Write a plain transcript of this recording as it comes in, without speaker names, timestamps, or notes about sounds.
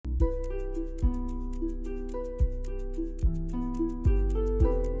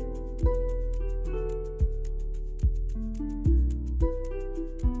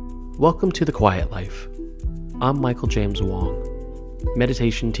Welcome to The Quiet Life. I'm Michael James Wong,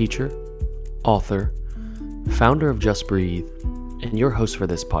 meditation teacher, author, founder of Just Breathe, and your host for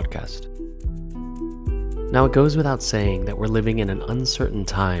this podcast. Now, it goes without saying that we're living in an uncertain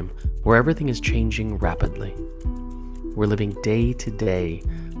time where everything is changing rapidly. We're living day to day,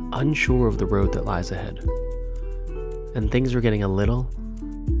 unsure of the road that lies ahead. And things are getting a little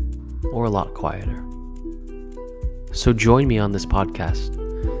or a lot quieter. So join me on this podcast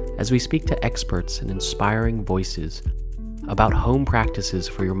as we speak to experts and inspiring voices about home practices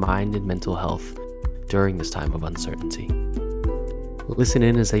for your mind and mental health during this time of uncertainty. Listen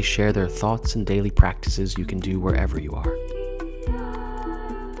in as they share their thoughts and daily practices you can do wherever you are.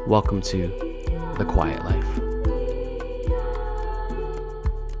 Welcome to The Quiet Life.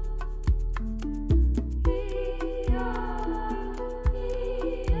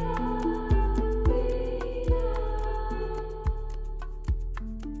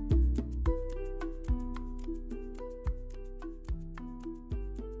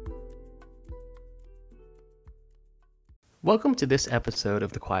 Welcome to this episode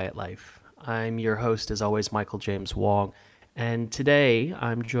of The Quiet Life. I'm your host, as always, Michael James Wong, and today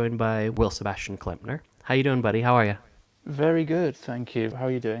I'm joined by Sebastian Clempner. How you doing, buddy? How are you? Very good, thank you. How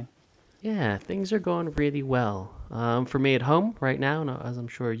are you doing? Yeah, things are going really well. For me at home right now, and as I'm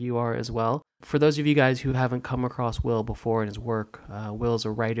sure you are as well. For those of you guys who haven't come across Will before in his work, Will's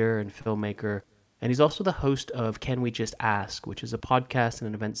a writer and filmmaker, and he's also the host of Can We Just Ask, which is a podcast and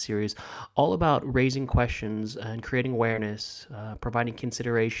an event series all about raising questions and creating awareness, providing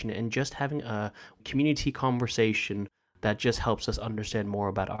consideration, and just having a community conversation that just helps us understand more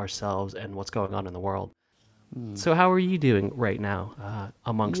about ourselves and what's going on in the world. So how are you doing right now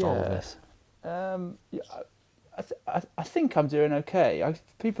amongst all of this? I think I'm doing okay. I ask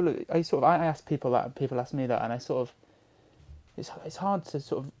people that, and people ask me that, and it's hard to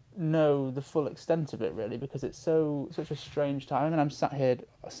sort of know the full extent of it really, because it's such a strange time. And I'm sat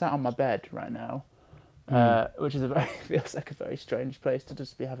on my bed right now, which is feels like a very strange place to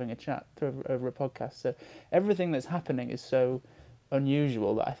just be having a chat over a podcast. So everything that's happening is so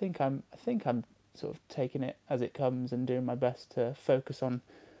unusual that I think I'm sort of taking it as it comes and doing my best to focus on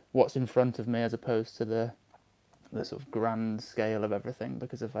what's in front of me as opposed to the sort of grand scale of everything,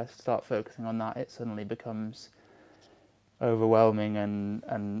 because if I start focusing on that, it suddenly becomes overwhelming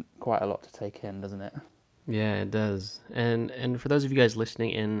and quite a lot to take in, doesn't it? Yeah, it does. And for those of you guys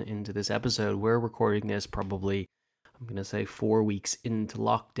listening into this episode, we're recording this probably, I'm going to say 4 weeks into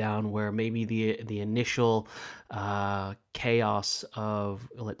lockdown, where maybe the initial chaos of,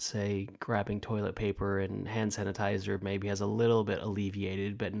 let's say, grabbing toilet paper and hand sanitizer maybe has a little bit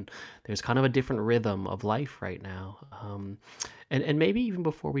alleviated, but there's kind of a different rhythm of life right now. And maybe even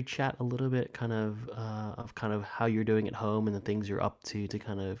before we chat a little bit kind of how you're doing at home and the things you're up to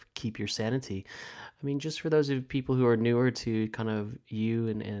kind of keep your sanity. I mean, just for those of people who are newer to kind of you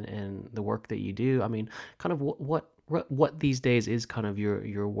and the work that you do, I mean, kind of what these days is kind of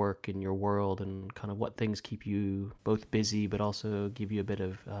your work and your world, and kind of what things keep you both busy but also give you a bit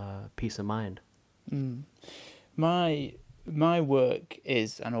of peace of mind. My work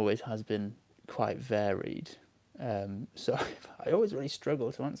is and always has been quite varied. So I always really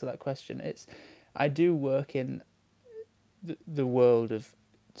struggle to answer that question. I do work in the world of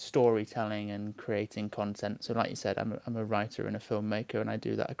storytelling and creating content. So like you said, I'm a writer and a filmmaker, and I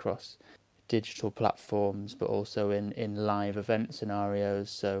do that across digital platforms, but also in live event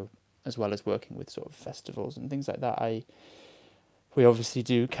scenarios. So as well as working with sort of festivals and things like that, we obviously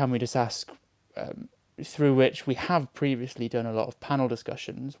do Can We Just Ask, through which we have previously done a lot of panel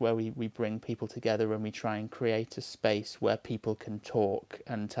discussions where we bring people together and we try and create a space where people can talk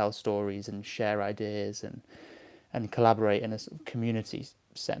and tell stories and share ideas and collaborate in a sort of community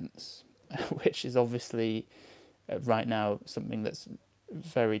sense, which is obviously right now something that's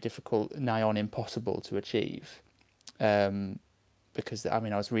very difficult, nigh on impossible to achieve. Because I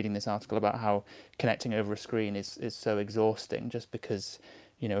was reading this article about how connecting over a screen is so exhausting, just because,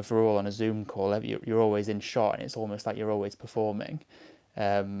 you know, if we're all on a Zoom call, you're always in shot and it's almost like you're always performing,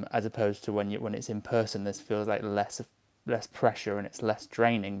 as opposed to when it's in person. This feels like less pressure and it's less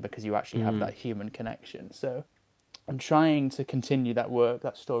draining because you actually have that human connection. So I'm trying to continue that work,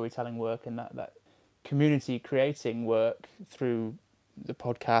 that storytelling work, and that community creating work through the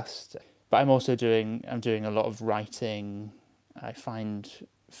podcast. But I'm also doing a lot of writing. I find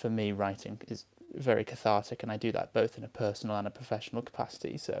for me writing is very cathartic, and I do that both in a personal and a professional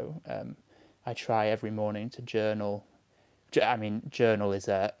capacity. So I try every morning to journal. Journal is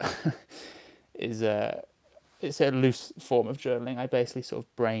it's a loose form of journaling. I basically sort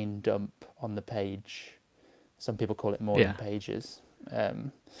of brain dump on the page. Some people call it morning pages.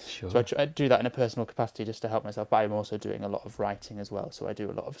 So Sure. I do that in a personal capacity just to help myself, but I'm also doing a lot of writing as well. So I do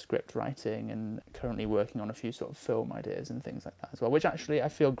a lot of script writing and currently working on a few sort of film ideas and things like that as well, which actually I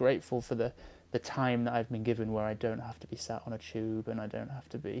feel grateful for the time that I've been given where I don't have to be sat on a tube and I don't have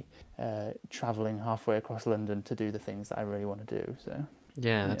to be travelling halfway across London to do the things that I really want to do. So,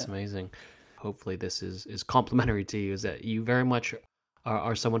 Yeah, that's yeah. amazing. Hopefully, this is complimentary to you. Is that you very much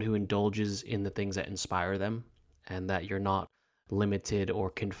are someone who indulges in the things that inspire them, and that you're not limited or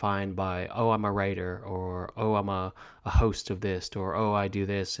confined by, oh, I'm a writer, or oh, I'm a host of this, or oh, I do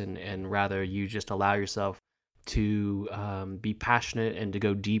this, and rather you just allow yourself to be passionate and to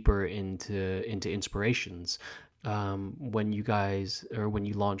go deeper into inspirations. When you guys, or when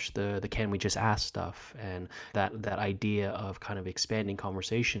you launched the Can We Just Ask stuff, and that idea of kind of expanding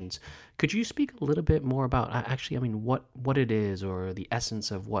conversations, could you speak a little bit more about actually, I mean, what it is, or the essence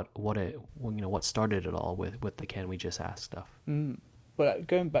of what it, what started it all with the Can We Just Ask stuff? Mm. But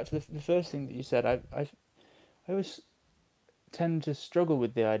going back to the first thing that you said, I always tend to struggle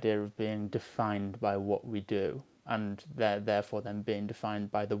with the idea of being defined by what we do, and therefore then being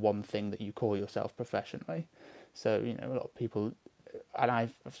defined by the one thing that you call yourself professionally. So a lot of people, and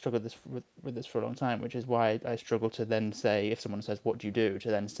I've struggled with this for a long time, which is why I struggle to then say, if someone says what do you do, to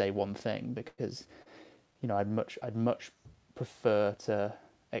then say one thing, because I'd much prefer to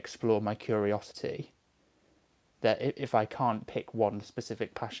explore my curiosity. That if I can't pick one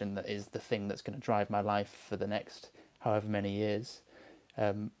specific passion that is the thing that's going to drive my life for the next however many years,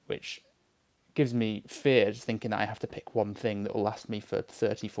 which gives me fear just thinking that I have to pick one thing that will last me for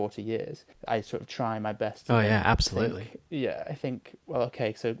 30, 40 years. I sort of try my best to Oh yeah, then absolutely. think, well,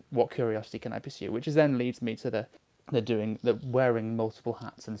 okay, so what curiosity can I pursue? Which is then leads me to the wearing multiple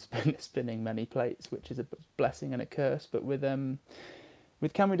hats and spinning many plates, which is a blessing and a curse. But with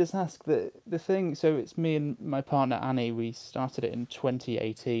Can We Just Ask, the thing, so it's me and my partner Annie, we started it in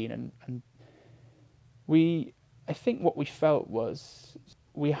 2018, and we, I think what we felt was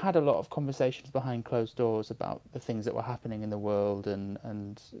we had a lot of conversations behind closed doors about the things that were happening in the world,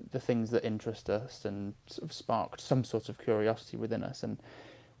 and the things that interest us and sort of sparked some sort of curiosity within us. And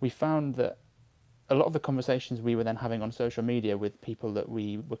we found that a lot of the conversations we were then having on social media with people that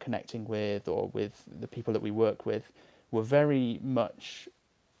we were connecting with, or with the people that we work with, were very much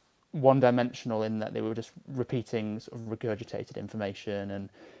one-dimensional in that they were just repeating sort of regurgitated information,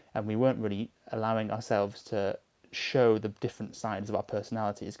 and we weren't really allowing ourselves to show the different sides of our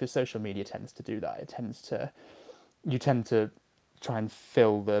personalities, because social media tends to do that. You tend to try and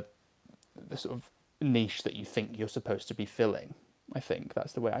fill the sort of niche that you think you're supposed to be filling. I think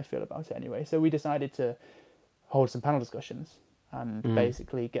that's the way I feel about it anyway. So we decided to hold some panel discussions and Mm.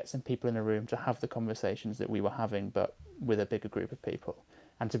 basically get some people in a room to have the conversations that we were having, but with a bigger group of people,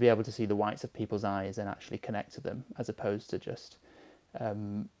 and to be able to see the whites of people's eyes and actually connect to them, as opposed to just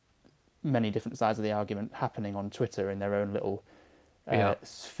many different sides of the argument happening on Twitter in their own little Yeah.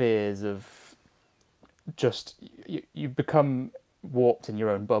 spheres of just you become warped in your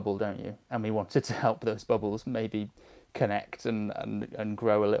own bubble, don't you? And we wanted to help those bubbles maybe connect and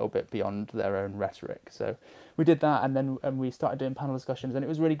grow a little bit beyond their own rhetoric. So we did that, and we started doing panel discussions, and it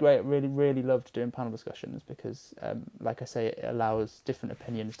was really great. I really, really loved doing panel discussions because, like I say, it allows different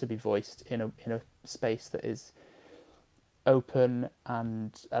opinions to be voiced in a space that is open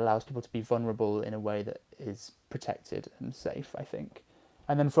and allows people to be vulnerable in a way that is protected and safe, I think.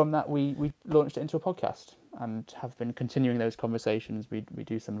 And then from that, we launched it into a podcast and have been continuing those conversations. We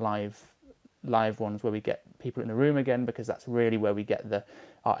do some live ones where we get people in the room again, because that's really where we get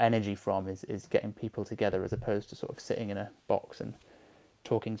our energy from, is getting people together, as opposed to sort of sitting in a box and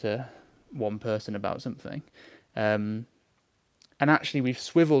talking to one person about something. And actually, we've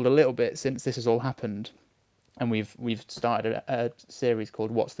swiveled a little bit since this has all happened, and we've started a series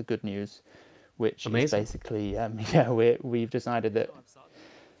called "What's the Good News," which is Amazing. basically we've decided that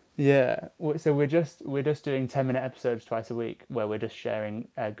so we're just doing 10-minute episodes twice a week, where we're just sharing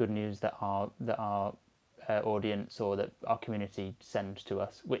good news that our audience or that our community send to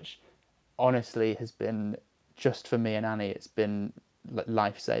us, which honestly has been, just for me and Annie, it's been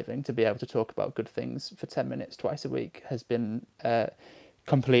life saving to be able to talk about good things for 10 minutes twice a week. Has been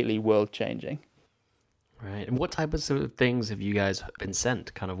completely world changing. Right. And what type of sort of things have you guys been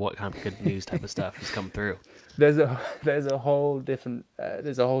sent? Kind of what kind of good news type of stuff has come through? There's a whole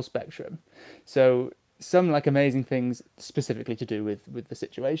spectrum. So some like amazing things specifically to do with the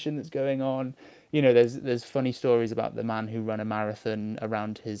situation that's going on. There's funny stories about the man who ran a marathon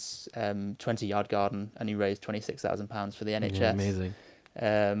around his 20-yard garden, and he raised £26,000 for the Yeah, NHS. amazing.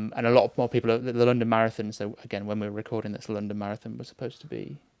 And a lot more people at the London Marathon. So again, when we were recording this, the London Marathon was supposed to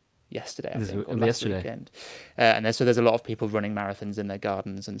be yesterday, I think, or last Yesterday. weekend. So there's a lot of people running marathons in their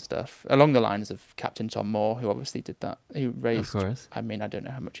gardens and stuff, along the lines of Captain Tom Moore, who obviously did that. Who Of raised, course. I mean, I don't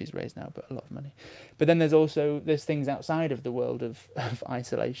know how much he's raised now, but a lot of money. But then there's things outside of the world of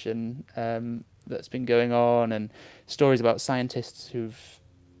isolation that's been going on, and stories about scientists who've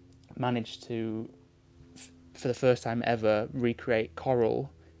managed to, for the first time ever, recreate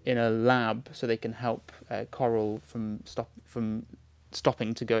coral in a lab so they can help coral from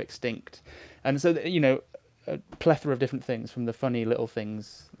stopping to go extinct. And so a plethora of different things, from the funny little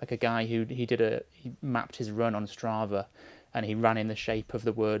things like a guy he mapped his run on Strava, and he ran in the shape of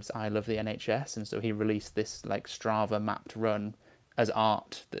the words "I love the NHS," and so he released this like Strava mapped run as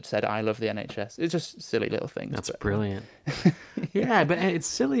art that said "I love the NHS." It's just silly little things, That's but brilliant. yeah. Yeah, but it's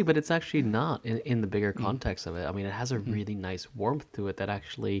silly, but it's actually not in the bigger Mm. context of it. I mean, it has a Hmm. really nice warmth to it that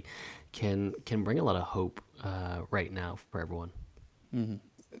actually can bring a lot of hope right now for everyone. Hmm.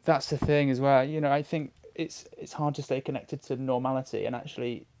 That's the thing as well. I think it's hard to stay connected to normality, and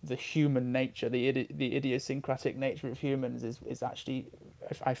actually the human nature, the idiosyncratic nature of humans is actually,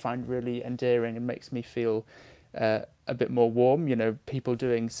 I find, really endearing and makes me feel a bit more warm. People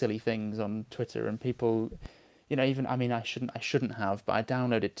doing silly things on Twitter, and people, even, I mean, I shouldn't have, but I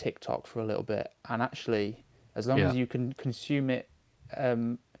downloaded TikTok for a little bit, and actually, as long Yeah. as you can consume it,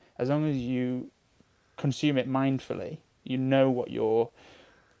 um, as long as you consume it mindfully, you know what you're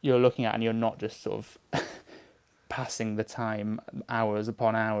looking at, and you're not just sort of passing the time hours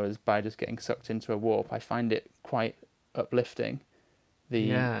upon hours by just getting sucked into a warp. I find it quite uplifting, the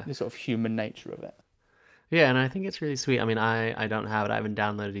Yeah. the sort of human nature of it. Yeah, and I think it's really sweet. I mean, I don't have it. I haven't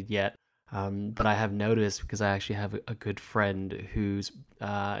downloaded it yet. But I have noticed because I actually have a good friend who's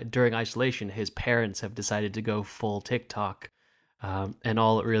during isolation, his parents have decided to go full TikTok. And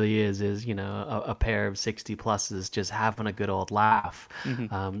all it really is a pair of 60 pluses just having a good old laugh,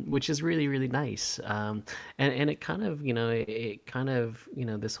 Hmm. which is really, really nice. And it kind of, it kind of,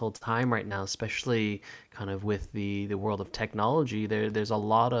 this whole time right now, especially kind of with the world of technology, there's a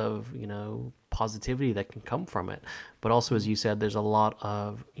lot of, positivity that can come from it. But also, as you said, there's a lot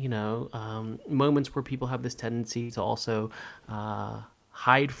of, moments where people have this tendency to also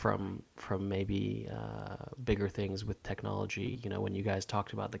hide from maybe bigger things with technology. When you guys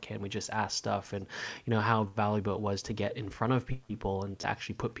talked about the "can we just ask" stuff, and how valuable it was to get in front of people and to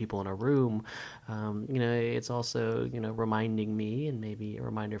actually put people in a room. It's also reminding me, and maybe a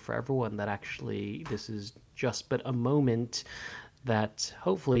reminder for everyone, that actually this is just but a moment that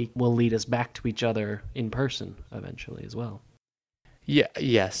hopefully will lead us back to each other in person eventually as well. Yeah,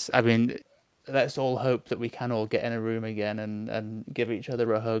 yes. I mean, let's all hope that we can all get in a room again and give each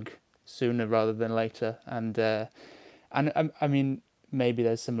other a hug sooner rather than later. And I mean, maybe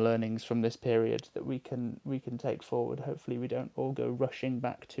there's some learnings from this period that we can take forward. Hopefully, we don't all go rushing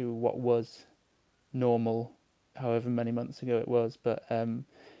back to what was normal, however many months ago it was. But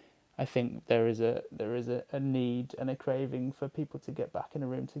I think there is a need and a craving for people to get back in a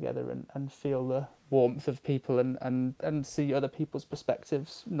room together and feel the warmth of people, and see other people's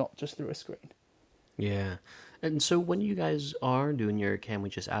perspectives, not just through a screen. Yeah. And so when you guys are doing your Can We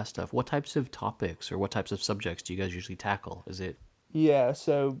Just Ask stuff, what types of topics or what types of subjects do you guys usually tackle? Is it Yeah,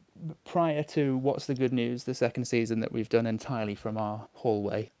 so prior to What's the Good News, the second season that we've done entirely from our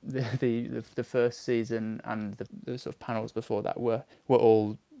hallway, the first season and the sort of panels before that were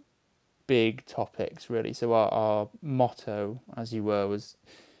all big topics, really. So our motto, as you were, was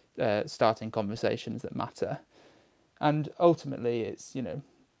starting conversations that matter. And ultimately, it's,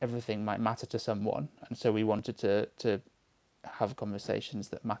 everything might matter to someone. And so we wanted to have conversations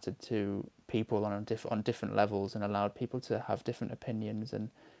that mattered to people on different levels, and allowed people to have different opinions. And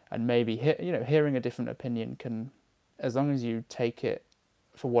maybe, hearing a different opinion can, as long as you take it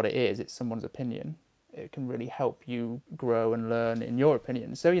for what it is, it's someone's opinion, it can really help you grow and learn in your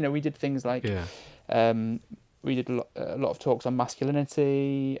opinion. So, we did things like, Yeah. um, we did a lot of talks on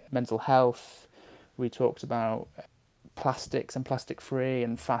masculinity, mental health. We talked about plastics and plastic free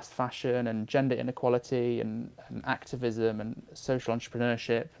and fast fashion and gender inequality and activism and social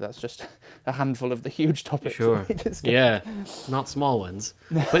entrepreneurship. That's just a handful of the huge topics that Sure. we discussed. Yeah. Not small ones,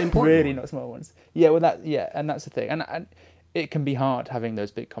 but important Really ones. not small ones. Yeah, well, and that's the thing. And it can be hard having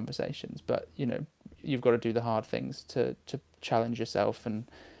those big conversations, but you've got to do the hard things to challenge yourself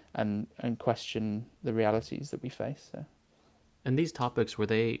and question the realities that we face. So. And these topics, were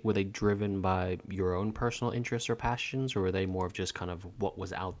they driven by your own personal interests or passions, or were they more of just kind of what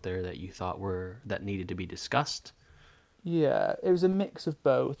was out there that you thought that needed to be discussed? Yeah, it was a mix of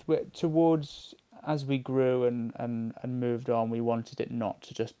both. Towards as we grew and moved on, we wanted it not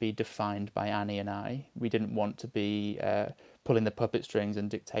to just be defined by Annie and I. We didn't want to be pulling the puppet strings and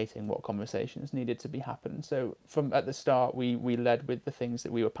dictating what conversations needed to be happen. So from at the start, we led with the things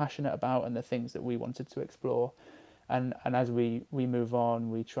that we were passionate about and the things that we wanted to explore. And as we move on,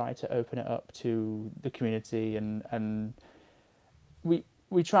 we try to open it up to the community, and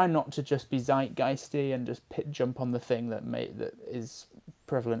we try not to just be zeitgeisty and just jump on the thing that is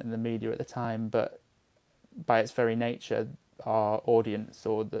prevalent in the media at the time, but by its very nature, our audience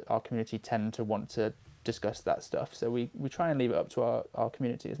or our community tend to want to discuss that stuff. So we try and leave it up to our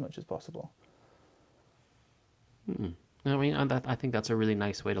community as much as possible. Hmm. I mean, I think that's a really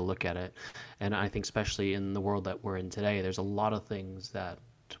nice way to look at it, and I think especially in the world that we're in today, there's a lot of things that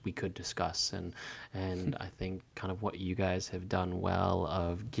we could discuss, and I think kind of what you guys have done well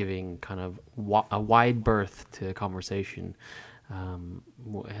of giving kind of a wide berth to conversation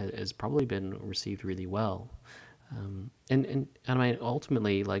has probably been received really well. And I mean,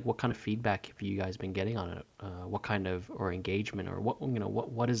 ultimately, like, what kind of feedback have you guys been getting on it? What kind of or engagement or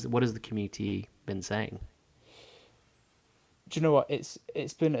what is the community been saying? Do you know what?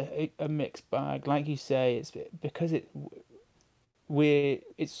 It's been a mixed bag. Like you say, it's because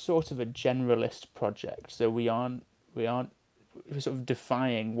it's sort of a generalist project, so we aren't we're sort of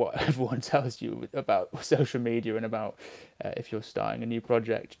defying what everyone tells you about social media and about if you're starting a new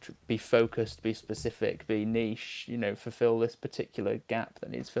project, be focused, be specific, be niche, fulfill this particular gap that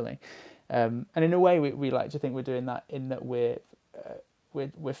needs filling. And in a way, we like to think we're doing that, in that we're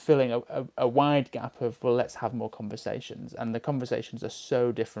filling a wide gap of, well, let's have more conversations, and the conversations are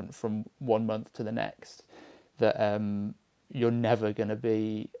so different from one month to the next that you're never going to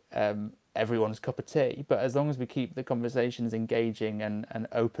be everyone's cup of tea. But as long as we keep the conversations engaging and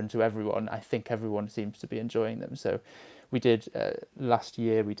open to everyone, I think everyone seems to be enjoying them. So we did last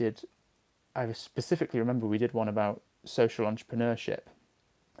year, I specifically remember we did one about social entrepreneurship.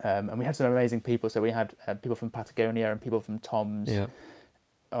 And we had some amazing people. So we had people from Patagonia and people from Tom's Yeah.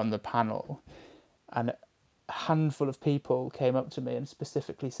 on the panel. And a handful of people came up to me and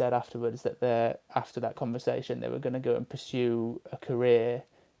specifically said afterwards that after that conversation, they were going to go and pursue a career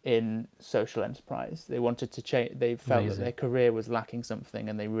in social enterprise. They wanted to change. They felt that their Amazing. career was lacking something,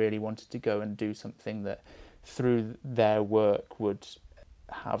 and they really wanted to go and do something that, through their work, would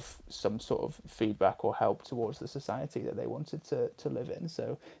have some sort of feedback or help towards the society that they wanted to live in.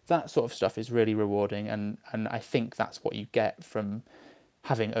 So that sort of stuff is really rewarding, and I think that's what you get from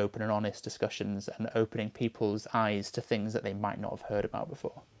having open and honest discussions and opening people's eyes to things that they might not have heard about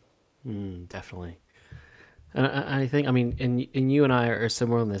before. Definitely. And I think, I mean, and you and I are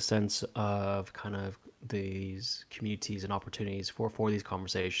similar in the sense of kind of these communities and opportunities for these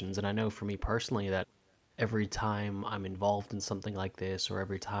conversations. And I know for me personally that every time I'm involved in something like this, or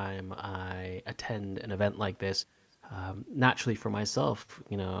every time I attend an event like this, naturally for myself,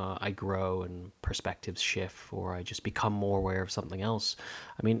 I grow and perspectives shift, or I just become more aware of something else.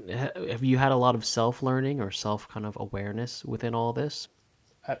 I mean, have you had a lot of self learning or self kind of awareness within all this?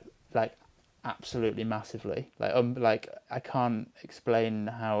 uh, like absolutely massively. Like I can't explain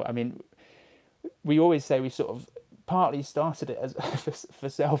how. I mean, we always say we sort of partly started it as for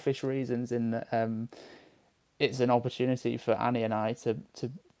selfish reasons, in that it's an opportunity for Annie and I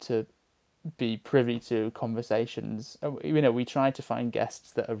to be privy to conversations. We try to find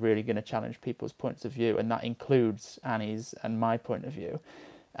guests that are really going to challenge people's points of view, and that includes Annie's and my point of view.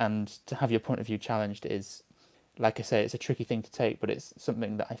 And to have your point of view challenged is, like I say, it's a tricky thing to take, but it's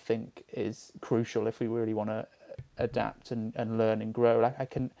something that I think is crucial if we really want to adapt and learn and grow. Like, I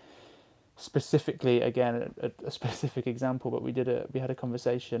can specifically, again, a specific example, but we had a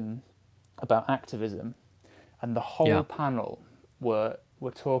conversation about activism, and the whole Yeah. panel were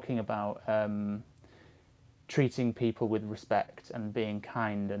talking about treating people with respect and being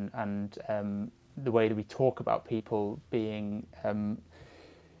kind, and the way that we talk about people being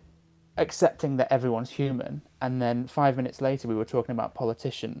accepting that everyone's human. And then 5 minutes later, we were talking about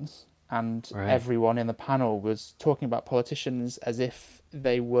politicians, and Right. everyone in the panel was talking about politicians as if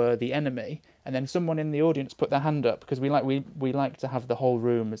they were the enemy. And then someone in the audience put their hand up, because we like to have the whole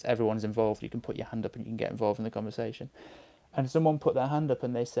room as everyone's involved. You can put your hand up and you can get involved in the conversation. And someone put their hand up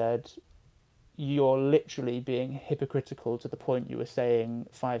and they said, "You're literally being hypocritical to the point you were saying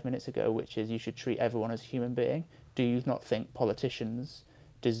 5 minutes ago, which is you should treat everyone as a human being. Do you not think politicians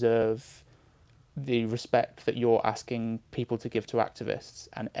deserve the respect that you're asking people to give to activists?"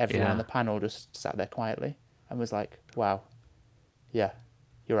 And everyone in Yeah. the panel just sat there quietly and was like, "Wow, yeah,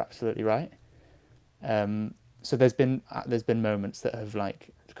 you're absolutely right." So there's been moments that have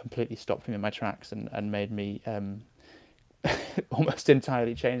like completely stopped me in my tracks and made me almost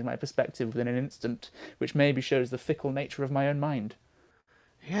entirely changed my perspective within an instant, which maybe shows the fickle nature of my own mind.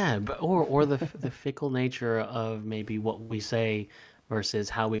 Yeah, but or the fickle nature of maybe what we say versus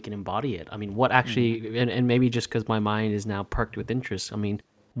how we can embody it. I mean, what Mm. actually, and maybe just because my mind is now perked with interest. I mean,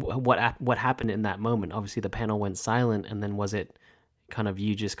 what happened in that moment? Obviously, the panel went silent, and then was it kind of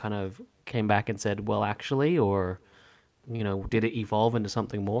you just kind of came back and said, "Well, actually," or did it evolve into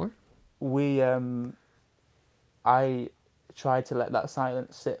something more? We, I tried to let that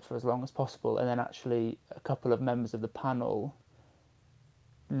silence sit for as long as possible, and then actually a couple of members of the panel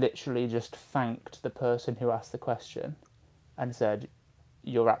literally just thanked the person who asked the question and said,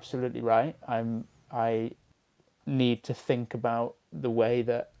 "You're absolutely right. I need to think about the way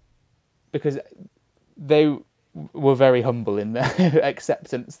that," because they were very humble in their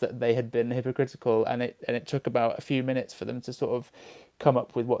acceptance that they had been hypocritical, and it took about a few minutes for them to sort of come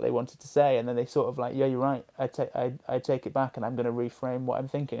up with what they wanted to say, and then they sort of like, "Yeah, you're right. I take it back, and I'm going to reframe what I'm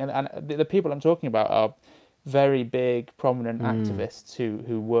thinking." And the people I'm talking about are very big, prominent Mm, activists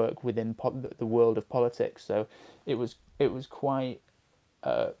who work within the world of politics. So it was quite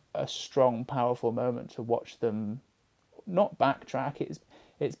a strong, powerful moment to watch them not backtrack.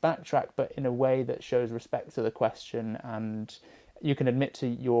 It's backtrack, but in a way that shows respect to the question, and you can admit to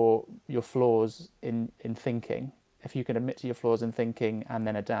your flaws in thinking. If you can admit to your flaws in thinking and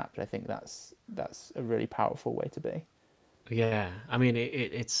then adapt, I think that's a really powerful way to be. yeah, I mean,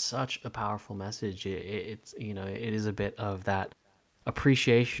 it's such a powerful message. It's it is a bit of that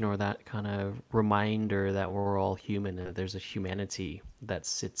appreciation or that kind of reminder that we're all human and there's a humanity that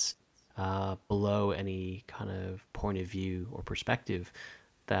sits below any kind of point of view or perspective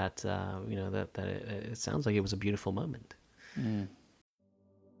that that it sounds like it was a beautiful moment. Mm.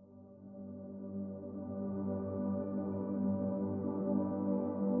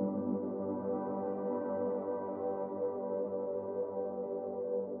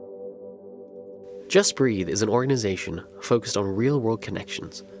 Just Breathe is an organization focused on real world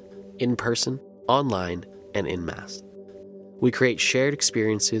connections, in person, online, and in mass. We create shared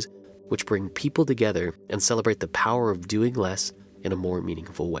experiences which bring people together and celebrate the power of doing less in a more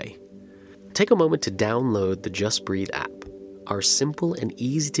meaningful way. Take a moment to download the Just Breathe app, our simple and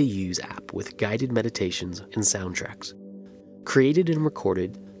easy to use app with guided meditations and soundtracks, created and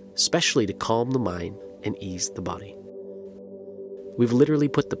recorded specially to calm the mind and ease the body. We've literally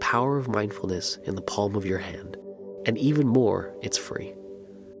put the power of mindfulness in the palm of your hand, and even more, it's free.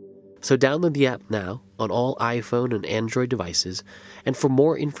 So download the app now on all iPhone and Android devices, and for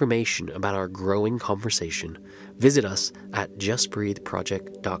more information about our growing conversation, visit us at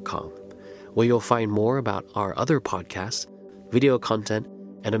justbreatheproject.com, where you'll find more about our other podcasts, video content,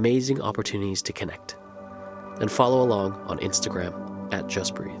 and amazing opportunities to connect. And follow along on Instagram at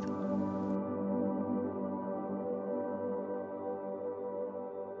justbreathe.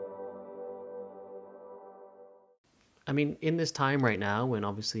 I mean, in this time right now, when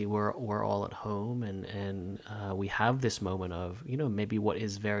obviously we're all at home and we have this moment of maybe what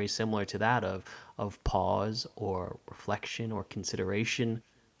is very similar to that of pause or reflection or consideration.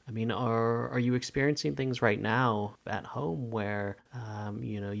 I mean, are you experiencing things right now at home where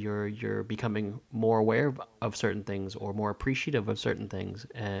you're becoming more aware of certain things or more appreciative of certain things?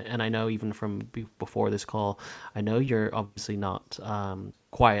 And I know even from before this call, I know you're obviously not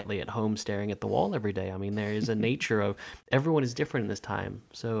quietly at home staring at the wall every day. I mean, there is a nature of everyone is different in this time.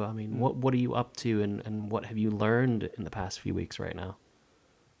 So, I mean, Mm. what are you up to and what have you learned in the past few weeks right now?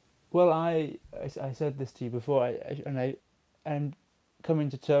 Well, I said this to you before, and coming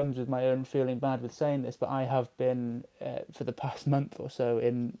to terms with my own feeling bad with saying this, but I have been for the past month or so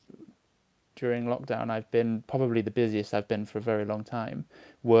in during lockdown. I've been probably the busiest I've been for a very long time,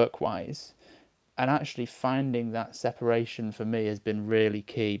 work wise, and actually finding that separation for me has been really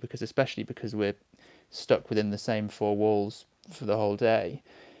key, because especially because we're stuck within the same four walls for the whole day.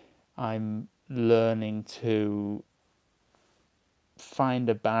 I'm learning to find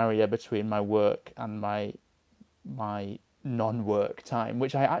a barrier between my work and my non-work time,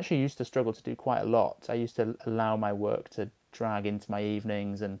 which I actually used to struggle to do quite a lot. I used to allow my work to drag into my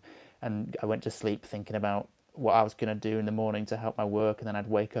evenings, and I went to sleep thinking about what I was going to do in the morning to help my work, and then I'd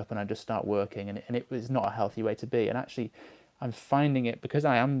wake up and I'd just start working, and it was not a healthy way to be. And actually, I'm finding it, because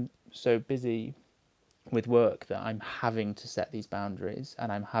I am so busy with work, that I'm having to set these boundaries,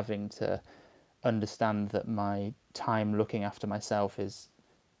 and I'm having to understand that my time looking after myself is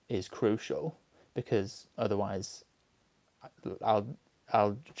crucial, because otherwise I'll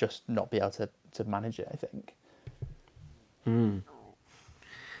I'll just not be able to manage it, I think. Mm.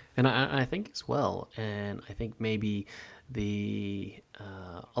 And I think as well, and I think maybe the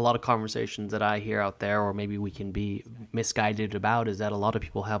a lot of conversations that I hear out there, or maybe we can be misguided about, is that a lot of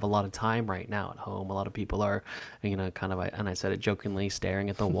people have a lot of time right now at home. A lot of people are, kind of, and I said it jokingly, staring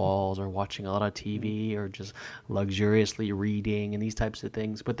at the walls or watching a lot of Mm. TV or just luxuriously reading and these types of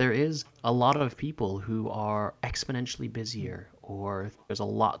things. But there is a lot of people who are exponentially busier, or there's a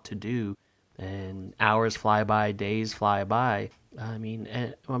lot to do and hours fly by, days fly by.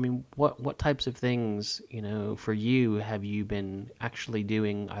 What types of things, for you, have you been actually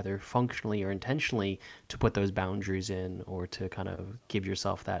doing either functionally or intentionally to put those boundaries in, or to kind of give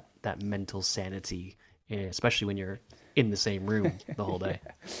yourself that mental sanity, especially when you're in the same room the whole Yeah.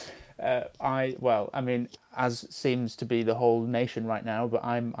 day? I mean, as seems to be the whole nation right now, but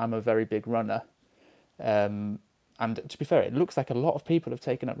I'm a very big runner. Um, and to be fair, it looks like a lot of people have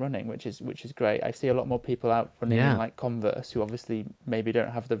taken up running, which is great. I see a lot more people out running in Yeah, like Converse, who obviously maybe don't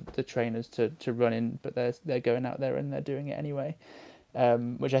have the trainers to run in, but they're going out there and they're doing it anyway,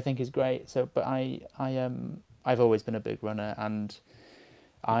 which I think is great. So, but I've always been a big runner, and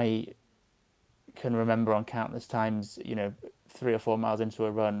I can remember on countless times, 3 or 4 miles into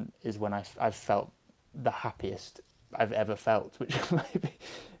a run is when I've felt the happiest I've ever felt, which maybe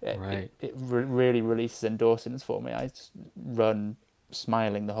right. really releases endorphins for me. I just run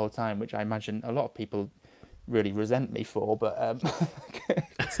smiling the whole time, which I imagine a lot of people really resent me for, but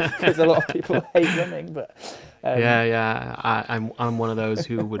because a lot of people hate running. But um, Yeah, yeah. I'm one of those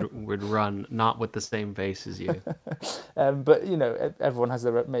who would run not with the same face as you. but everyone has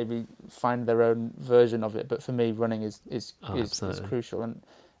their maybe find their own version of it. But for me, running Oh, is absolutely. crucial, and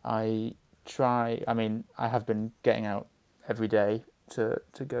I try. I mean, I have been getting out every day to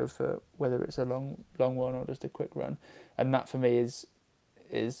go for whether it's a long one or just a quick run, and that for me is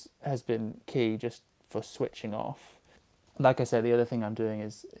has been key just for switching off. Like I said, the other thing I'm doing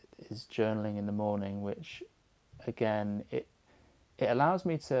is journaling in the morning, which again it allows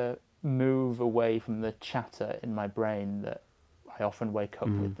me to move away from the chatter in my brain that I often wake up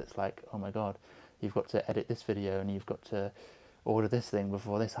Mm. with. That's like, oh my god, you've got to edit this video and you've got to order this thing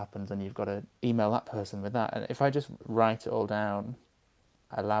before this happens and you've got to email that person with that. And if I just write it all down,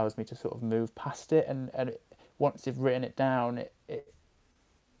 it allows me to sort of move past it. Once you've written it down, it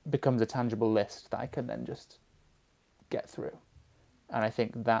becomes a tangible list that I can then just get through. And I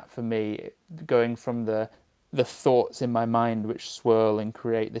think that for me, going from the thoughts in my mind which swirl and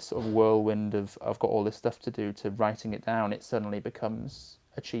create this sort of whirlwind of I've got all this stuff to do to writing it down, it suddenly becomes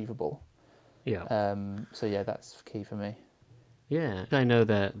achievable. Yeah. So yeah, that's key for me. Yeah, I know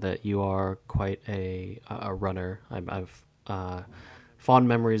that you are quite a runner. I've fond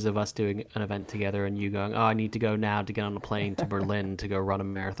memories of us doing an event together, and you going, "Oh, I need to go now to get on a plane to Berlin to go run a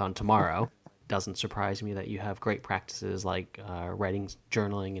marathon tomorrow." Doesn't surprise me that you have great practices like writing,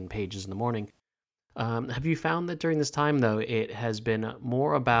 journaling, and pages in the morning. Have you found that during this time, though, it has been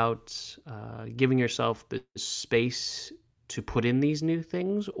more about giving yourself the space to put in these new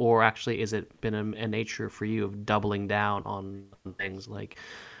things, or actually, is it been a nature for you of doubling down on things like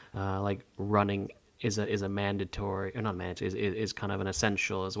running is a mandatory, or not mandatory, is kind of an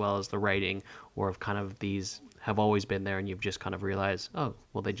essential, as well as the writing, or if kind of these have always been there and you've just kind of realized, oh,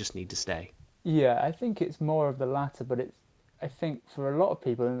 well, they just need to stay. Yeah, I think it's more of the latter, but I think for a lot of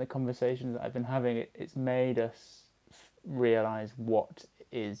people in the conversations that I've been having, it's made us realize what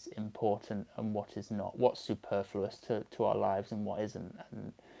is important and what is not, what's superfluous to our lives and what isn't.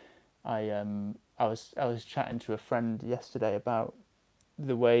 And I was chatting to a friend yesterday about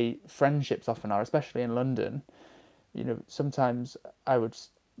the way friendships often are, especially in London. Sometimes I would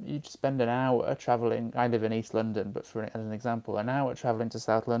you'd spend an hour traveling. I live in East London, but for as an example, an hour traveling to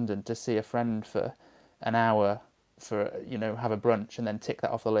South London to see a friend for an hour for have a brunch and then tick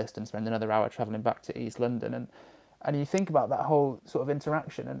that off the list and spend another hour traveling back to East London and you think about that whole sort of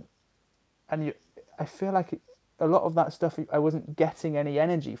interaction and I feel like a lot of that stuff I wasn't getting any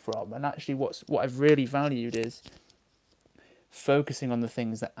energy from, and actually what I've really valued is focusing on the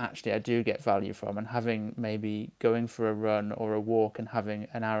things that actually I do get value from, and having maybe going for a run or a walk and having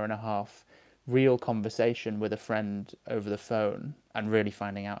an hour and a half real conversation with a friend over the phone and really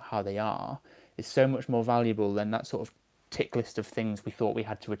finding out how they are is so much more valuable than that sort of tick list of things we thought we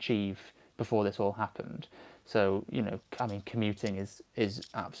had to achieve before this all happened. So, I mean, commuting is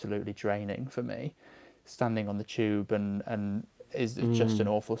absolutely draining for me. Standing on the tube and is just an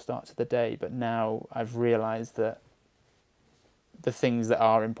Mm, awful start to the day. But now I've realised that the things that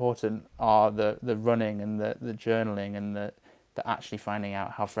are important are the running and the journaling and the actually finding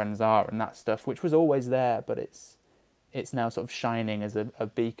out how friends are and that stuff, which was always there, but it's now sort of shining as a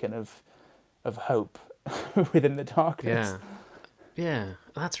beacon of hope within the darkness. yeah. Yeah,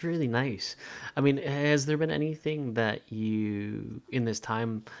 that's really nice. I mean, has there been anything that you, in this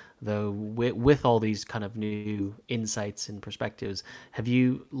time, though, with all these kind of new insights and perspectives, have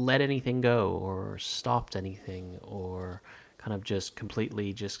you let anything go or stopped anything or kind of just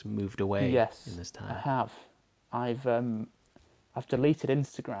completely just moved away in Yes, this I time? have. I've um, I've deleted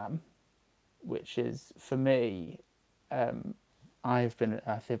Instagram, which is for me. Um,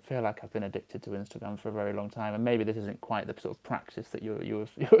 feel like I've been addicted to Instagram for a very long time, and maybe this isn't quite the sort of practice that you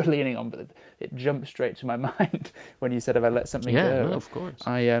were leaning on, but it jumped straight to my mind when you said if I let something Yeah, no, go. of course.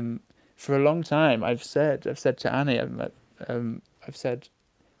 I For a long time I've said to Annie, I've said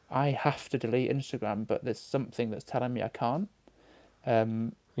I have to delete Instagram, but there's something that's telling me I can't.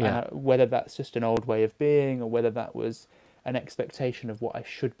 Yeah. Whether that's just an old way of being, or whether that was an expectation of what I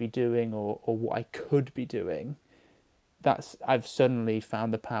should be doing, or what I could be doing, that's I've suddenly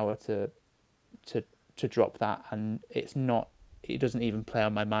found the power to to drop that, and it doesn't even play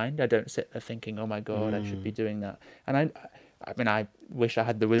on my mind. I don't sit there thinking, oh my god, I should be Mm. doing that. And I mean, I wish I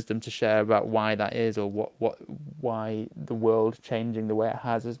had the wisdom to share about why that is, or why the world changing the way it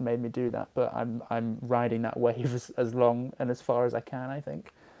has made me do that. But I'm riding that wave as long and as far as I can, I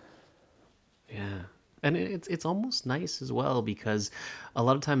think. Yeah. And it's almost nice as well because a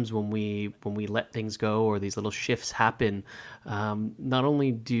lot of times when we let things go or these little shifts happen, not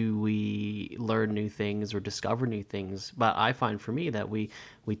only do we learn new things or discover new things, but I find for me that we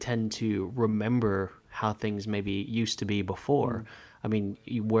tend to remember how things maybe used to be before. Mm. I mean,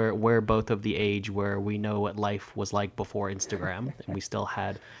 we're both of the age where we know what life was like before Instagram, and we still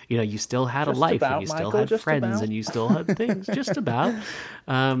had, you still had a Just life, and about, you still Michael. had Just friends, about. and you still had things, just about.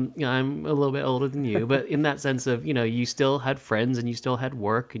 I'm a little bit older than you, but in that sense of, you still had friends, and you still had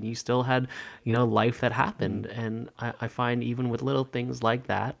work, and you still had, life that Mm. happened. And I find even with little things like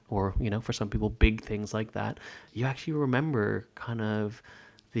that, or for some people, big things like that, you actually remember kind of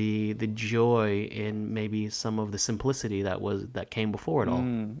the joy in maybe some of the simplicity that came before it all.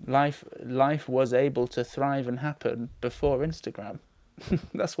 Life was able to thrive and happen before Instagram.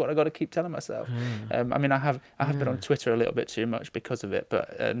 That's what I got to keep telling myself. Yeah. I mean, I have been on Yeah. Twitter a little bit too much because of it,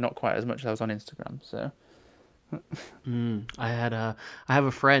 but not quite as much as I was on Instagram. So I have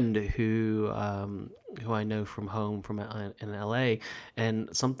a friend who I know from home from in LA, and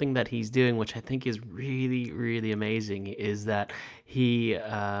something that he's doing, which I think is really really amazing, is that he's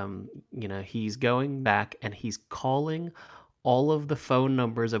going back and he's calling all of the phone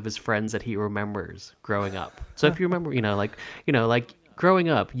numbers of his friends that he remembers growing up. So if you remember, like growing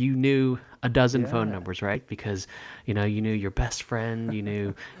up, you knew a dozen phone yeah, numbers, right? Because you knew your best friend, you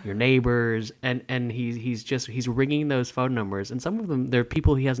knew your neighbors, and he's ringing those phone numbers, and some of them they're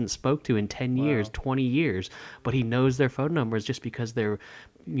people he hasn't spoke to in 10 years, wow, 20 years, but he knows their phone numbers just because they're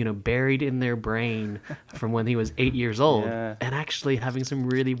buried in their brain from when he was 8 years old, yeah, and actually having some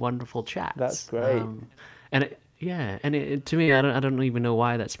really wonderful that's chats. great. Yeah, and to me, I don't even know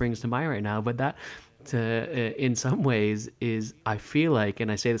why that springs to mind right now, but that to in some ways is, I feel like,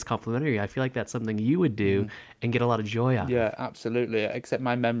 and I say this complimentary, I feel like that's something you would do Mm. and get a lot of joy out of. Yeah, absolutely. Except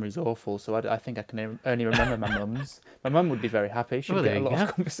my memory's awful, so I think I can only remember my mum's. My mum would be very happy. Oh, She'd there get a you lot of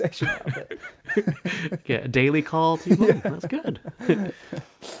go. conversation out of it. Get a daily call to your mum. That's good.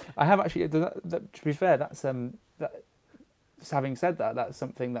 I have actually. To be fair, having said that, that's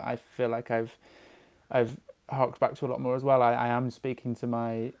something that I feel like I've harked back to a lot more as well. I am speaking to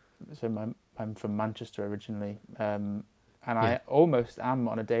I'm from Manchester originally, and Yeah. I almost am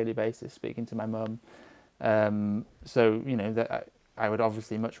on a daily basis speaking to my mum. So I would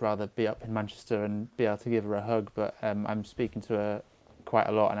obviously much rather be up in Manchester and be able to give her a hug, but I'm speaking to her quite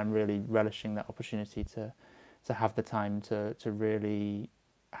a lot, and I'm really relishing that opportunity to have the time to really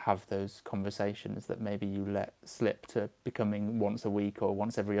have those conversations that maybe you let slip to becoming once a week or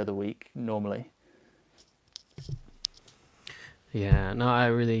once every other week normally. Yeah, no, I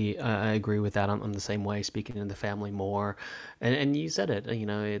agree with that. I'm the same way, speaking to the family more, and you said it.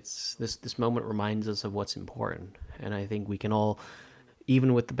 It's this moment reminds us of what's important, and I think we can all,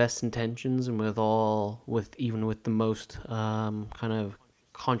 even with the best intentions and with even with the most kind of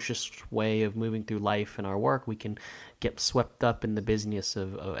conscious way of moving through life and our work, we can get swept up in the busyness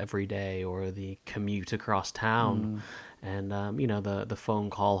of every day or the commute across town, Mm, and the phone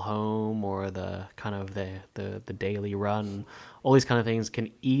call home or the kind of the daily run. All these kind of things can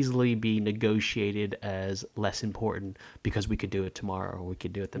easily be negotiated as less important because we could do it tomorrow or we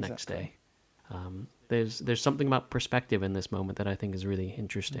could do it the next exactly. day. There's something about perspective in this moment that I think is really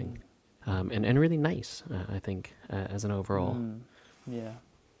interesting, Mm, and really nice. I think as an overall. mm, yeah.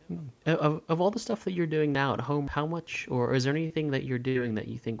 Of all the stuff that you're doing now at home, how much, or is there anything that you're doing that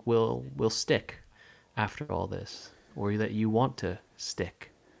you think will stick after all this? or that you want to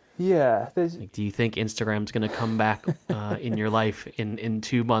stick? Yeah, there's Like, do you think Instagram's going to come back in your life in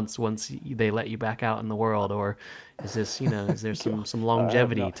 2 months once they let you back out in the world, or is this, is there God, some I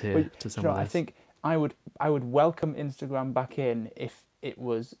hope longevity not. But to do you some know, of I this? think I would welcome Instagram back in if it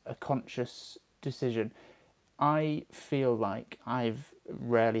was a conscious decision. I feel like I've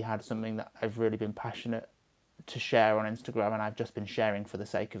rarely had something that I've really been passionate to share on Instagram, and I've just been sharing for the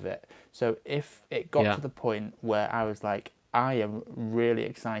sake of it. So if it got Yeah, to the point where I was like, I am really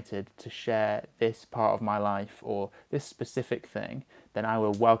excited to share this part of my life or this specific thing, then I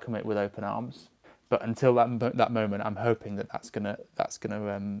will welcome it with open arms. But until that moment, I'm hoping that that's gonna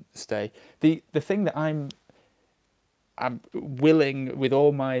stay. The thing that I'm willing with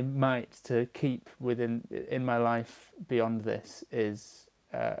all my might to keep within in my life beyond this is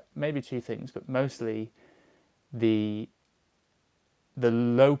maybe two things, but mostly the the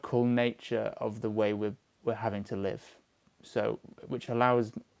local nature of the way we're having to live. So, which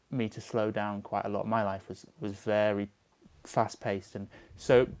allows me to slow down quite a lot. My life was very fast paced and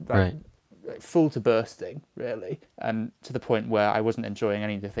so right. full to bursting, really, and to the point where I wasn't enjoying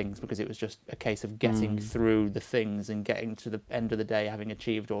any of the things because it was just a case of getting Mm, through the things and getting to the end of the day, having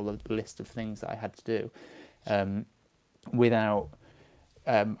achieved all the list of things that I had to do, um, without.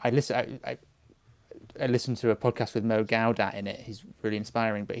 I listened to a podcast with Mo Gaudat in it. He's really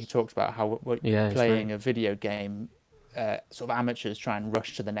inspiring, but he talks about how yeah, it's great. playing a video game, sort of amateurs try and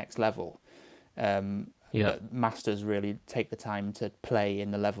rush to the next level, Yeah, but masters really take the time to play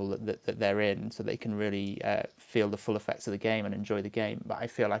in the level that they're in, so they can really feel the full effects of the game and enjoy the game. But I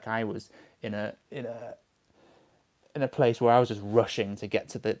feel like I was in a place where I was just rushing to get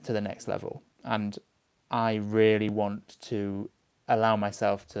to the next level, and I really want to allow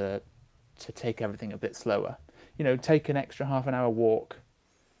myself to take everything a bit slower. Take an extra half an hour walk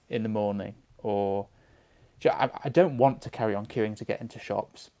in the morning, or I don't want to carry on queuing to get into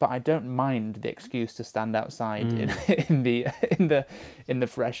shops, but I don't mind the excuse to stand outside in mm, in the in the in the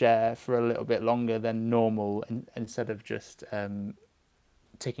fresh air for a little bit longer than normal, instead of just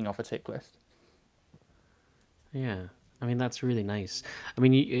ticking off a tick list. yeah. I mean, that's really nice. I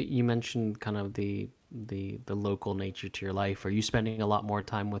mean, you mentioned kind of the local nature to your life. Are you spending a lot more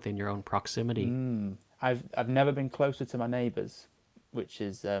time within your own proximity? I've never been closer to my neighbours, which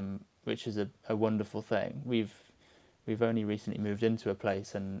is a wonderful thing. We've only recently moved into a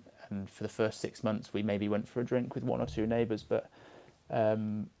place, and for the first 6 months we maybe went for a drink with one or two neighbours, but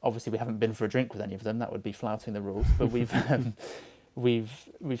obviously we haven't been for a drink with any of them. That would be flouting the rules. But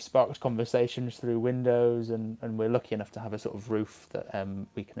we've sparked conversations through windows, and we're lucky enough to have a sort of roof that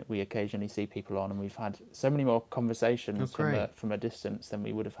we occasionally see people on, and we've had so many more Oh, conversations from a great. distance than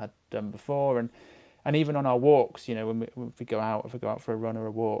we would have had done before, and even on our walks, when we go out, if we go out for a run or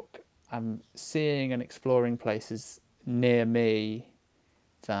a walk, I'm seeing and exploring places near me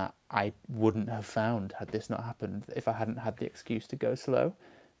that I wouldn't have found had this not happened, if I hadn't had the excuse to go slow.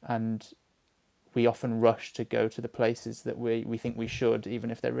 And we often rush to go to the places that we think we should, even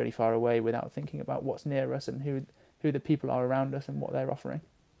if they're really far away, without thinking about what's near us and who the people are around us and what they're offering.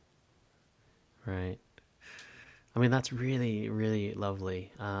 Right. I mean, that's really, really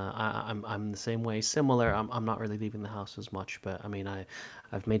lovely. I'm the same way, similar. I'm not really leaving the house as much, but I mean,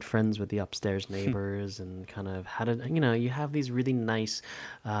 I've made friends with the upstairs neighbors and kind of had a, you have these really nice,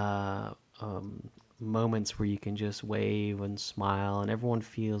 uh, um, moments where you can just wave and smile, and everyone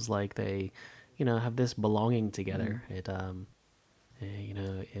feels like they, have this belonging Mm, together.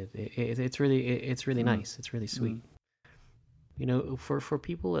 It's really mm, nice. It's really mm. sweet. For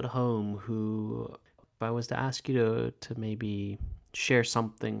people at home who, if I was to ask you to maybe share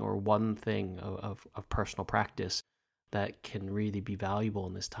something or one thing of personal practice that can really be valuable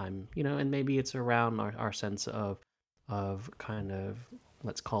in this time, and maybe it's around our sense of kind of,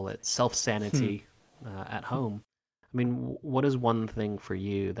 let's call it self sanity at home. I mean, what is one thing for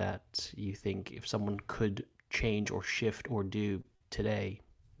you that you think if someone could change or shift or do today,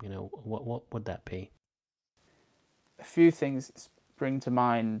 what would that be? A few things spring to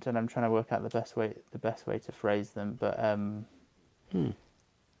mind, and I'm trying to work out the best way to phrase them. But Hmm.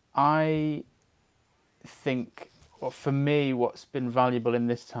 I think, well, for me, what's been valuable in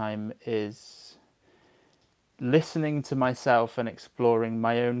this time is listening to myself and exploring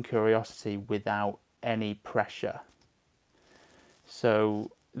my own curiosity without any pressure.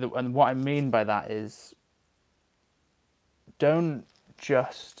 So, and what I mean by that is, don't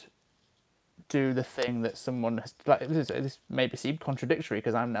just do the thing that someone has, like, this may seem contradictory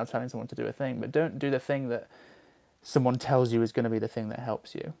because I'm now telling someone to do a thing, but don't do the thing that someone tells you is going to be the thing that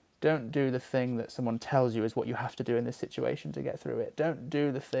helps you. Don't do the thing that someone tells you is what you have to do in this situation to get through it. Don't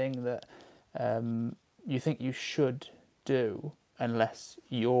do the thing that you think you should do unless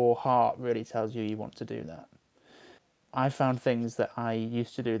your heart really tells you you want to do that. I found things that I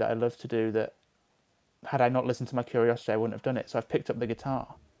used to do that I love to do that had I not listened to my curiosity, I wouldn't have done it. So I've picked up the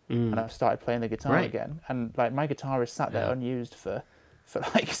guitar and Mm. I've started playing the guitar Right. again. And like my guitar is sat there Yeah. unused for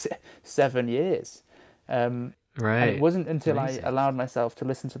like 7 years. Um, and it Right. wasn't until I Amazing. allowed myself to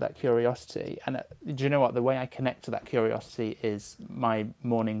listen to that curiosity. And do you know what? The way I connect to that curiosity is my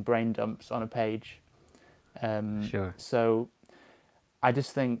morning brain dumps on a page. Sure. So I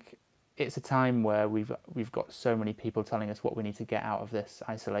just think it's a time where we've got so many people telling us what we need to get out of this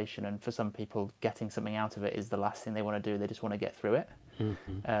isolation, and for some people, getting something out of it is the last thing they want to do. They just want to get through it. Hmm.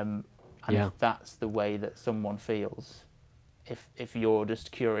 And if Yeah. that's the way that someone feels, if you're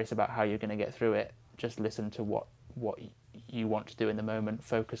just curious about how you're going to get through it, just listen to what you want to do in the moment.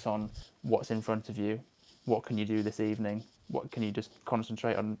 Focus on what's in front of you. What can you do this evening? What can you just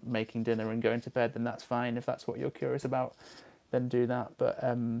concentrate on making dinner and going to bed? Then that's fine. If that's what you're curious about, then do that. But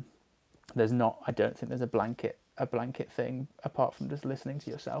there's not. I don't think there's a blanket thing apart from just listening to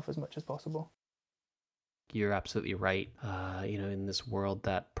yourself as much as possible. You're absolutely right. In this world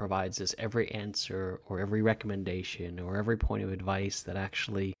that provides us every answer or every recommendation or every point of advice, that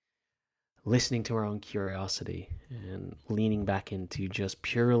actually listening to our own curiosity and leaning back into just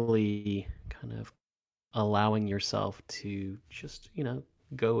purely kind of allowing yourself to just,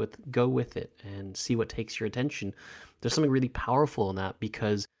 go with it and see what takes your attention. There's something really powerful in that,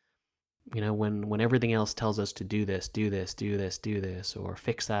 because when everything else tells us to do this, do this, do this, do this, or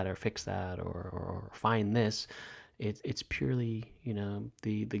fix that, or find this, it's purely,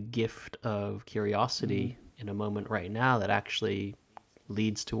 the gift of Mm, curiosity in a moment right now that actually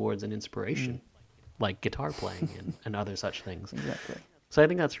leads towards an mm, inspiration, like guitar playing and other such things. exactly. So I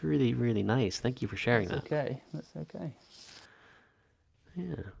think that's really, really nice. Thank you for sharing That's that. okay. That's okay.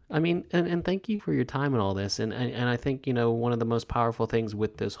 Yeah. I mean, and thank you for your time and all this. And I think, one of the most powerful things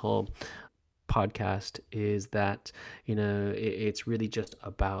with this whole podcast is that, it's really just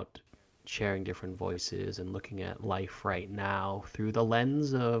about sharing different voices and looking at life right now through the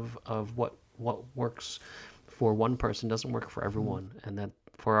lens of what works for one person doesn't work for Mm, everyone, and that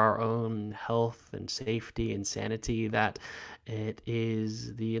for our own health and safety and sanity, that it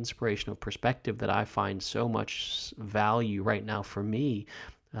is the inspiration of perspective that I find so much value right now for me,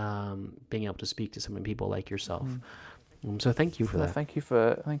 being able to speak to so many people like yourself. mm. So thank you for Well, that. thank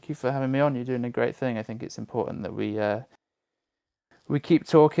you for having me on. You're doing a great thing. I think it's important that we keep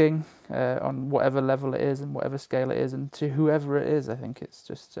talking on whatever level it is and whatever scale it is, and to whoever it is. I think it's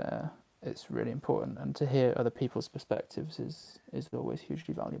just it's really important, and to hear other people's perspectives is always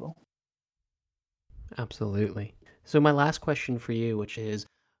hugely valuable. Absolutely. So my last question for you, which is,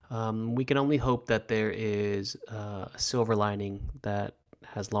 we can only hope that there is a silver lining that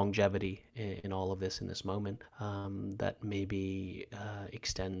has longevity in all of this in this moment, that maybe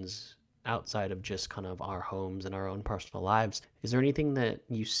extends outside of just kind of our homes and our own personal lives. Is there anything that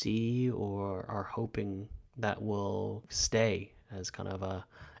you see or are hoping that will stay as kind of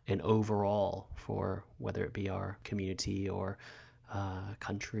an overall for whether it be our community or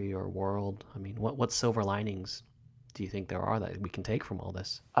country or world? I mean, what silver linings do you think there are that we can take from all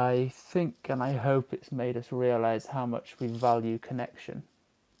this? I think and I hope it's made us realize how much we value connection,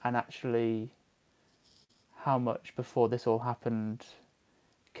 and actually how much before this all happened,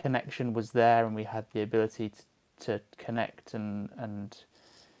 connection was there, and we had the ability to connect and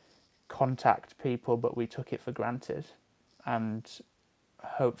contact people, but we took it for granted. And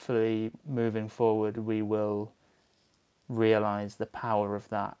hopefully, moving forward, we will realize the power of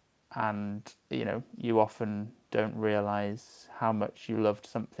that. And you often don't realize how much you loved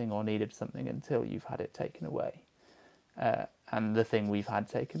something or needed something until you've had it taken away. And the thing we've had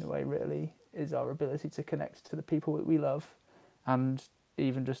taken away really is our ability to connect to the people that we love, and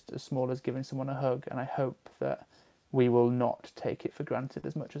even just as small as giving someone a hug. And I hope that we will not take it for granted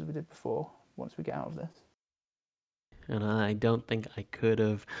as much as we did before once we get out of this. And I don't think I could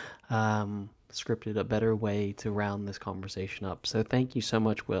have scripted a better way to round this conversation up. So thank you so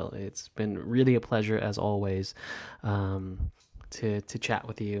much, Will. It's been really a pleasure as always, to chat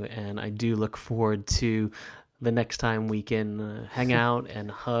with you, and I do look forward to the next time we can hang out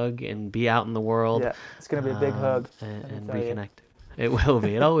and hug and be out in the world, Yeah, it's going to be a big hug, let me and tell you. reconnect. It will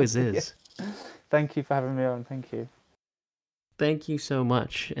be. It always Yeah. is. Thank you for having me on. Thank you. Thank you so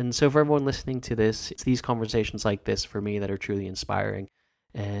much. And so, for everyone listening to this, it's these conversations like this for me that are truly inspiring.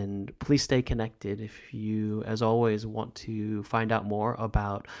 And please stay connected. If you, as always, want to find out more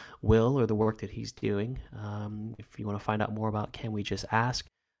about Will or the work that he's doing, if you want to find out more about Can We Just Ask,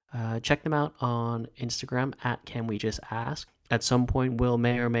 check them out on Instagram at Can We Just Ask. At some point, Will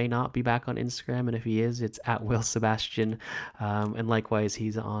may or may not be back on Instagram, and if he is, it's at Will Sebastian, and likewise,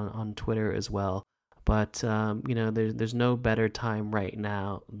 he's on Twitter as well. But there's no better time right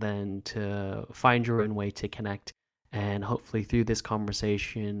now than to find your own way to connect, and hopefully through this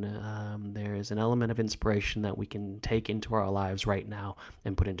conversation, there is an element of inspiration that we can take into our lives right now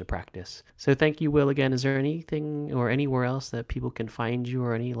and put into practice. So thank you, Will, again. Is there anything or anywhere else that people can find you,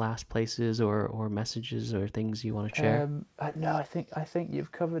 or any last places or messages or things you want to share? No, I think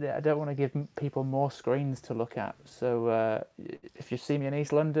you've covered it. I don't want to give people more screens to look at. So if you see me in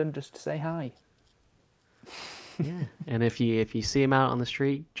East London, just say hi. Yeah, and if you see him out on the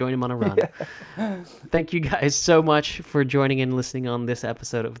street, join him on a run. Thank you guys so much for joining and listening on this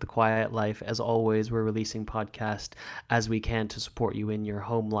episode of The Quiet Life. As always, we're releasing podcasts as we can to support you in your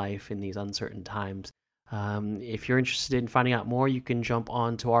home life in these uncertain times. If you're interested in finding out more, you can jump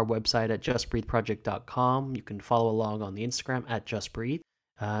on to our website at justbreatheproject.com. You can follow along on the Instagram at justbreathe.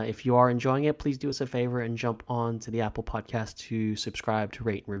 If you are enjoying it, please do us a favor and jump on to the Apple Podcast to subscribe, to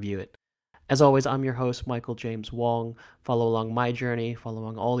rate, and review it. As always, I'm your host, Michael James Wong. Follow along my journey, follow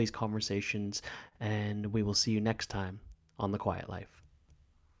along all these conversations, and we will see you next time on The Quiet Life.